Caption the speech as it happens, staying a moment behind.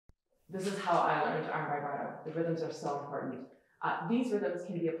This is how I learned arm vibrato. The rhythms are so important. These rhythms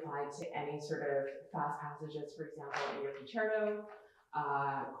can be applied to any sort of fast passages, for example, in your concerto.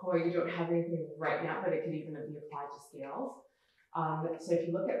 Chord, you don't have anything right now, but it could even be applied to scales. So if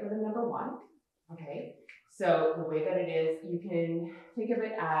you look at rhythm number 1, okay, so the way that it is, you can think of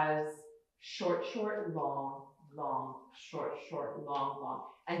it as short, short, long, long, short, short, long, long.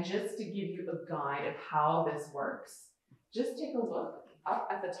 And just to give you a guide of how this works, just take a look up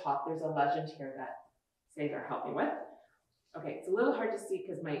at the top. There's a legend here that Cesar helped me with. Okay, it's a little hard to see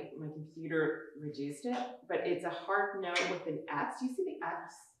because my computer reduced it, but it's a hard note with an X. You see the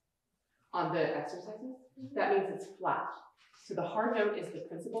X on the exercises? That means it's flat. So the hard note is the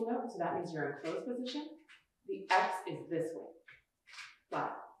principal note, so that means you're in closed position. The X is this way,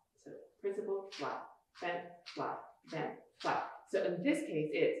 flat. So principal, flat, bend, flat, bend, flat. So in this case,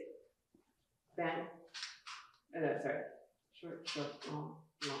 it's bend, sorry, short, short, long,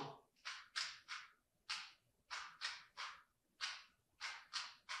 long.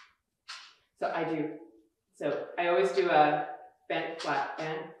 So I always do a bend, flat,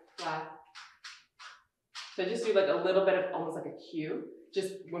 bend, flat. So just do like a little bit of almost like a cue,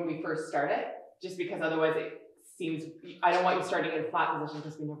 just when we first start it, just because otherwise it seems, I don't want you starting in flat position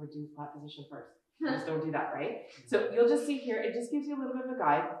because we never do flat position first. Just don't do that, right? So you'll just see here, it just gives you a little bit of a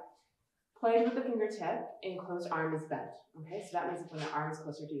guide. Played with the fingertip, enclosed arm is bent. Okay, so that means when the arm is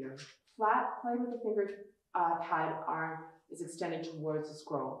closer to you. Flat, played with the finger pad, arm is extended towards the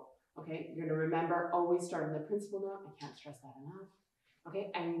scroll. Okay, you're gonna remember, always start on the principal note. I can't stress that enough.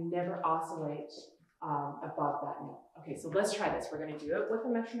 Okay, and you never oscillate above that note. Okay, so let's try this. We're gonna do it with a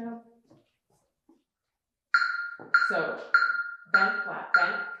metronome. So, bend, flat,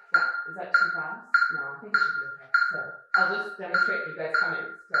 bend, flat. Is that too fast? No, I think it should be okay. So, I'll just demonstrate, you guys come in.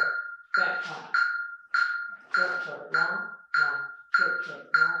 So, bend, flat. Short, short, long, long, short, short,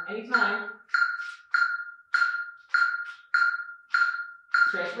 long. Anytime.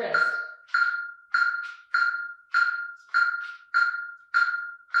 Straight wrist.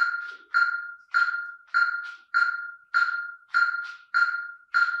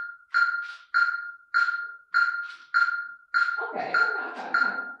 Okay.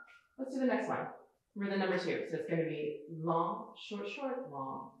 Let's do the next one. Rhythm number 2. So it's going to be long, short, short,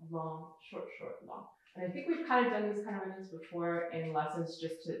 long, long, short, short, long. And I think we've kind of done these kind of rhythms before in lessons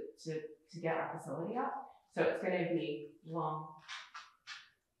just to get our facility up. So it's going to be long.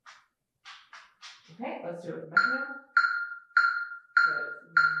 Okay, let's do it with the metronome. So it's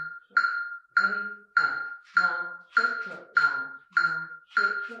long, short, ready, and long, short, short, long, long,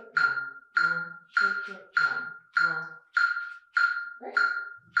 short, short, long, long, short, short, long, long. Great.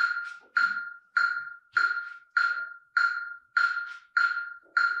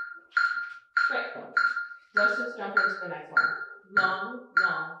 Great. Let's just jump into the next one. Long,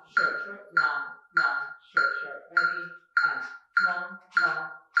 long, short, short, long, long, short, short, ready, and long, long,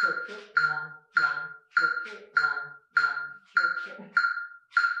 short, short, long, long, short, short, long, long, short, short.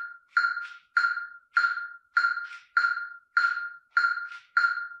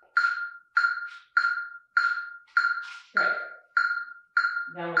 Great.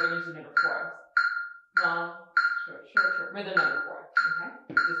 Now we're going to do number 4. Long, short, short, short. Rhythm number 4. Okay?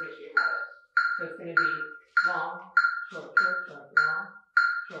 Just make sure you have it. So it's going to be long, short, short, short, long,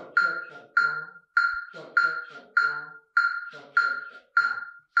 short, short, short, long, short, short, short, long, short, short, short, long,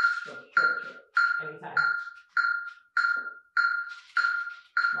 short, short, short. Anytime.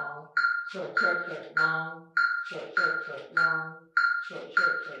 Long, short, short, short, long, short, short, short, long, short,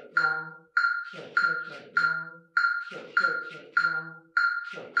 short, short, long, short, short, short, long, short, short, short, long,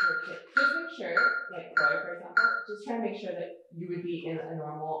 short, short, short. Just make sure, like Chloe, for example, just try to make sure that you would be in a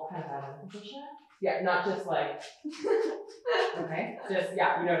normal kind of violin position. Yeah, not just like, okay, just,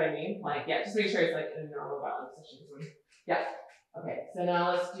 yeah, you know what I mean? Like, yeah, just make sure it's like in a normal violin position. Yeah, okay, so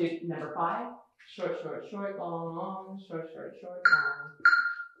now let's do number 5. Short, short, short, long, long, short, short, short, long.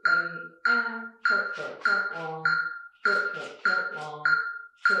 Ready, and short, short, short, long, short, short, short, long,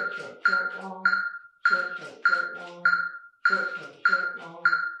 short, short, short, long, short, short, short, long, short, short, short, long,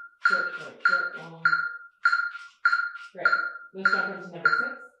 short, short, short, long. Great. Let's jump into number 6.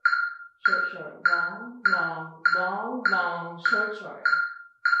 Short, short, long, long, long, long, short, short.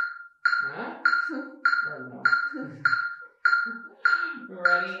 Huh? Oh no.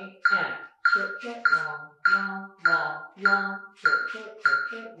 Ready, and short, short, long, long, long, long, short, short, short,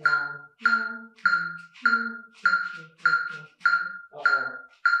 short, long, long, uh-oh.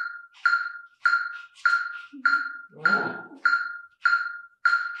 Yeah.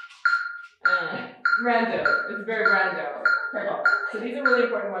 Rando. It's very rando. Careful. So these are really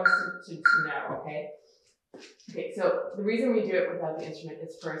important ones to know, okay? Okay, so the reason we do it without the instrument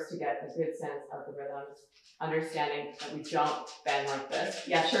is first to get a good sense of the rhythms, understanding that we don't bend like this.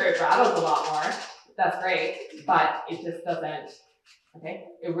 Yeah, sure, it rattles a lot more. That's great, but it just doesn't. Okay,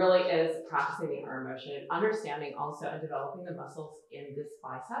 it really is practicing the arm motion, understanding also and developing the muscles in this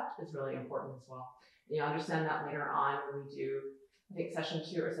bicep is really important as well. And you'll understand that later on when we do, I think, session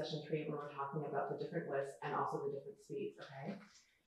 2 or session 3, when we're talking about the different lists and also the different speeds, okay?